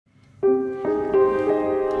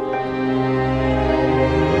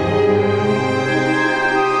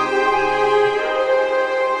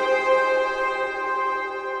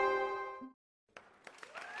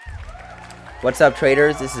What's up,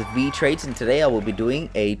 traders? This is Vee Trades, and today I will be doing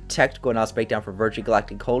a technical analysis breakdown for Virtual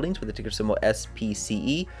Galactic Holdings with the ticker symbol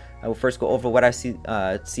SPCE. I will first go over what I see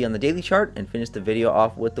on the daily chart and finish the video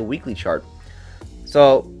off with the weekly chart.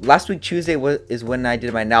 So last week Tuesday is when I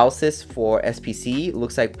did my analysis for SPCE. It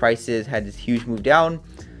looks like prices had this huge move down,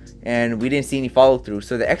 and we didn't see any follow through.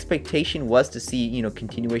 So the expectation was to see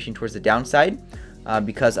continuation towards the downside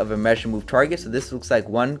because of a measure move target. So this looks like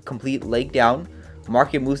one complete leg down.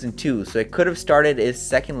 Market moves in two, so it could have started its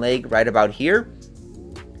second leg right about here,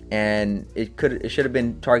 and it should have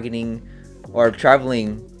been targeting or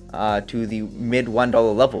traveling to the mid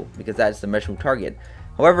 $1 level, because that's the measurable target.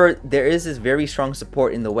 However, there is this very strong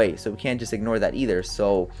support in the way, so we can't just ignore that either.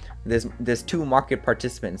 So there's two market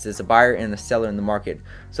participants. There's a buyer and a seller in the market.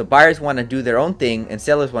 So buyers want to do their own thing and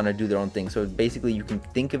sellers want to do their own thing. So basically you can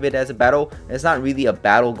think of it as a battle. It's not really a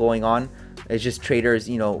battle going on. It's just traders,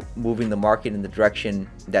 moving the market in the direction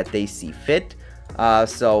that they see fit.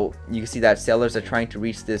 So you can see that sellers are trying to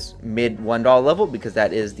reach this mid $1 level because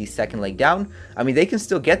that is the second leg down. I mean, they can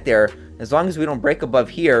still get there as long as we don't break above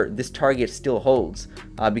here. This target still holds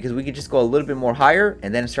because we could just go a little bit more higher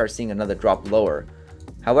and then start seeing another drop lower.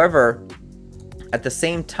 However, at the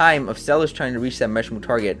same time of sellers trying to reach that measurable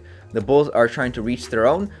target, the bulls are trying to reach their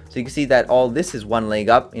own. So you can see that all this is one leg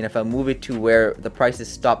up, and if I move it to where the prices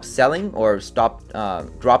stop selling or stop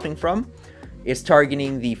dropping from, it's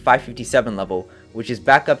targeting the 557 level, which is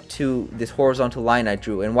back up to this horizontal line I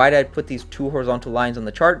drew. And why did I put these two horizontal lines on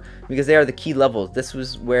the chart? Because they are the key levels. This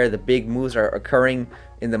was where the big moves are occurring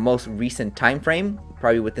in the most recent time frame,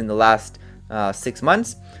 probably within the last 6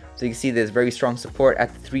 months. So you can see there's very strong support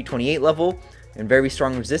at the 328 level and very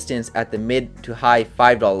strong resistance at the mid to high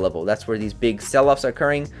 $5 level. That's where these big sell-offs are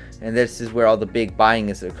occurring, and this is where all the big buying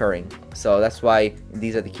is occurring. So that's why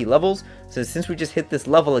these are the key levels. So since we just hit this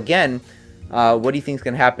level again, what do you think is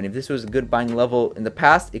going to happen? If this was a good buying level in the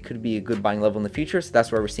past, it could be a good buying level in the future. So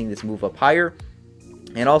that's why we're seeing this move up higher.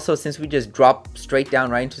 And also, since we just dropped straight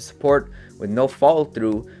down right into support with no follow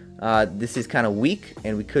through, this is kind of weak,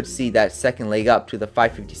 and we could see that second leg up to the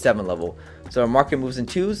 557 level. So our market moves in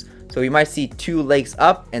twos, so we might see two legs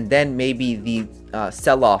up and then maybe the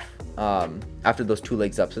sell-off after those two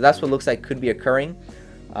legs up. So that's what looks like could be occurring,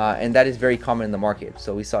 and that is very common in the market.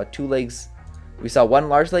 So we saw two legs, we saw one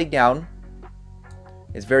large leg down.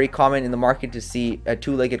 It's very common in the market to see a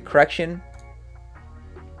two-legged correction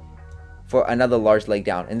for another large leg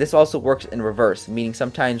down, and this also works in reverse, meaning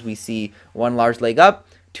sometimes we see one large leg up,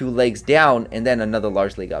 two legs down, and then another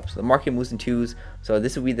large leg up. So the market moves in twos, so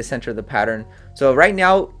this would be the center of the pattern. So right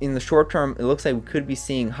now in the short term, it looks like we could be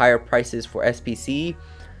seeing higher prices for SPCE,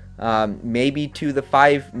 maybe to the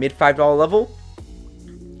mid $5 level,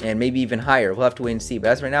 and maybe even higher. We'll have to wait and see.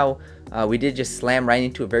 But as right now, we did just slam right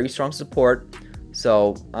into a very strong support,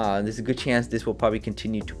 so there's a good chance this will probably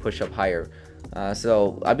continue to push up higher.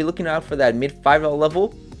 So I'll be looking out for that mid $5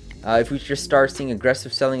 level. If we just start seeing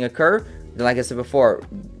aggressive selling occur, then like I said before,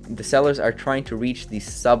 the sellers are trying to reach the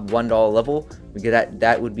sub $1 level, because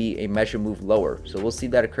that would be a measure move lower. So we'll see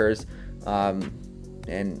if that occurs.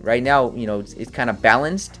 And right now, it's kind of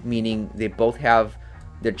balanced, meaning they both have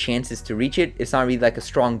their chances to reach it. It's not really like a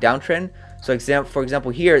strong downtrend. So for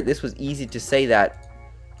example here, this was easy to say that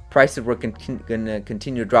prices were going to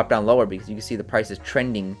continue to drop down lower, because you can see the price is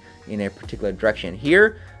trending in a particular direction.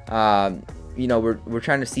 Here, we're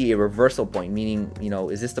trying to see a reversal point, meaning,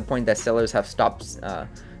 is this the point that sellers have stopped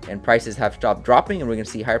and prices have stopped dropping and we're going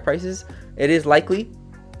to see higher prices? It is likely,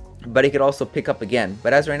 but it could also pick up again.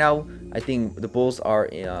 But as right now, I think the bulls are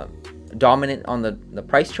dominant on the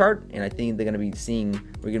price chart, and I think we're going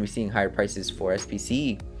to be seeing higher prices for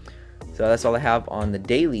SPCE. So that's all I have on the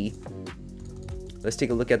daily. Let's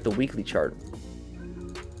take a look at the weekly chart.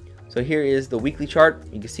 So here is the weekly chart.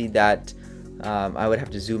 You can see that I would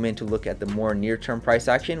have to zoom in to look at the more near-term price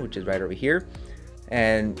action, which is right over here.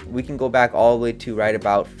 And we can go back all the way to right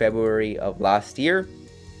about February of last year.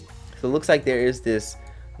 So it looks like there is this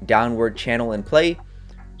downward channel in play.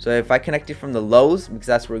 So if I connect it from the lows, because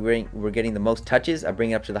that's where we're getting the most touches, I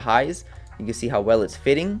bring it up to the highs. You can see how well it's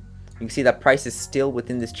fitting. You can see that price is still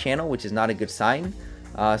within this channel, which is not a good sign.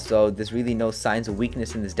 So there's really no signs of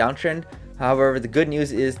weakness in this downtrend. However, the good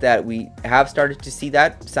news is that we have started to see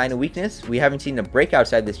that sign of weakness. We haven't seen a break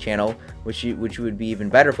outside this channel, which would be even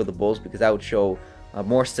better for the bulls, because that would show a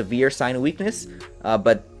more severe sign of weakness.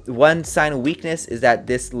 But one sign of weakness is that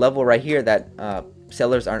this level right here that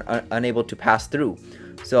sellers are unable to pass through.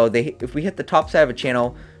 So if we hit the top side of a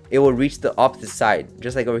channel, it will reach the opposite side.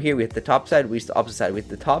 Just like over here, we hit the top side, we reach the opposite side. We hit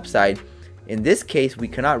the top side. In this case, we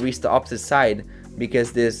cannot reach the opposite side,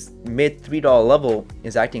 because this mid $3 level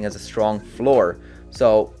is acting as a strong floor.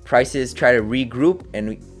 So prices try to regroup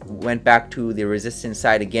and went back to the resistance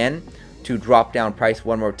side again to drop down price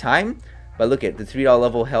one more time. But look at the $3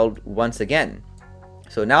 level held once again.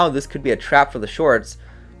 So now this could be a trap for the shorts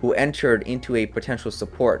who entered into a potential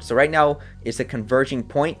support. So right now it's a converging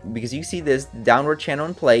point because you see this downward channel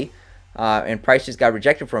in play and price just got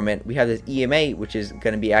rejected from it. We have this EMA, which is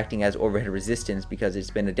going to be acting as overhead resistance because it's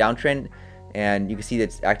been a downtrend, and you can see that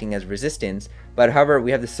it's acting as resistance. But however,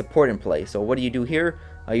 we have the support in play. So what do you do here?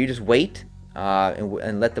 You just wait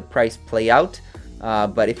and let the price play out.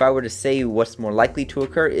 But if I were to say what's more likely to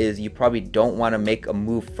occur is you probably don't want to make a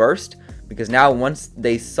move first, because now once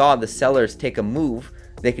they saw the sellers take a move,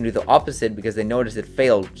 they can do the opposite because they noticed it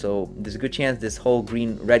failed. So there's a good chance this whole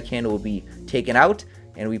green red candle will be taken out,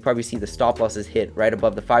 and we probably see the stop losses hit right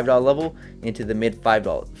above the $5 level into the mid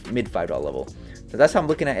 $5 level. So that's how I'm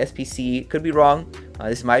looking at SPCE. Could be wrong.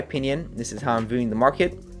 This is my opinion. This is how I'm viewing the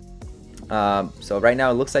market. So right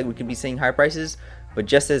now it looks like we could be seeing higher prices, but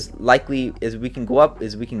just as likely as we can go up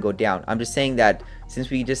as we can go down. I'm just saying that since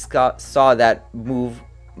we just saw that move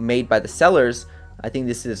made by the sellers, I think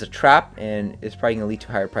this is a trap and it's probably going to lead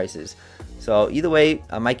to higher prices. So either way,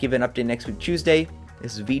 I might give an update next week Tuesday.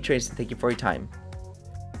 This is Vee Trades, and thank you for your time.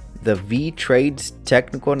 The Vee Trades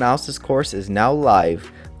technical analysis course is now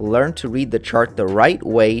live. Learn to read the chart the right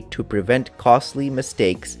way to prevent costly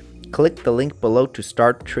mistakes. Click the link below to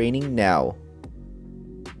start training now.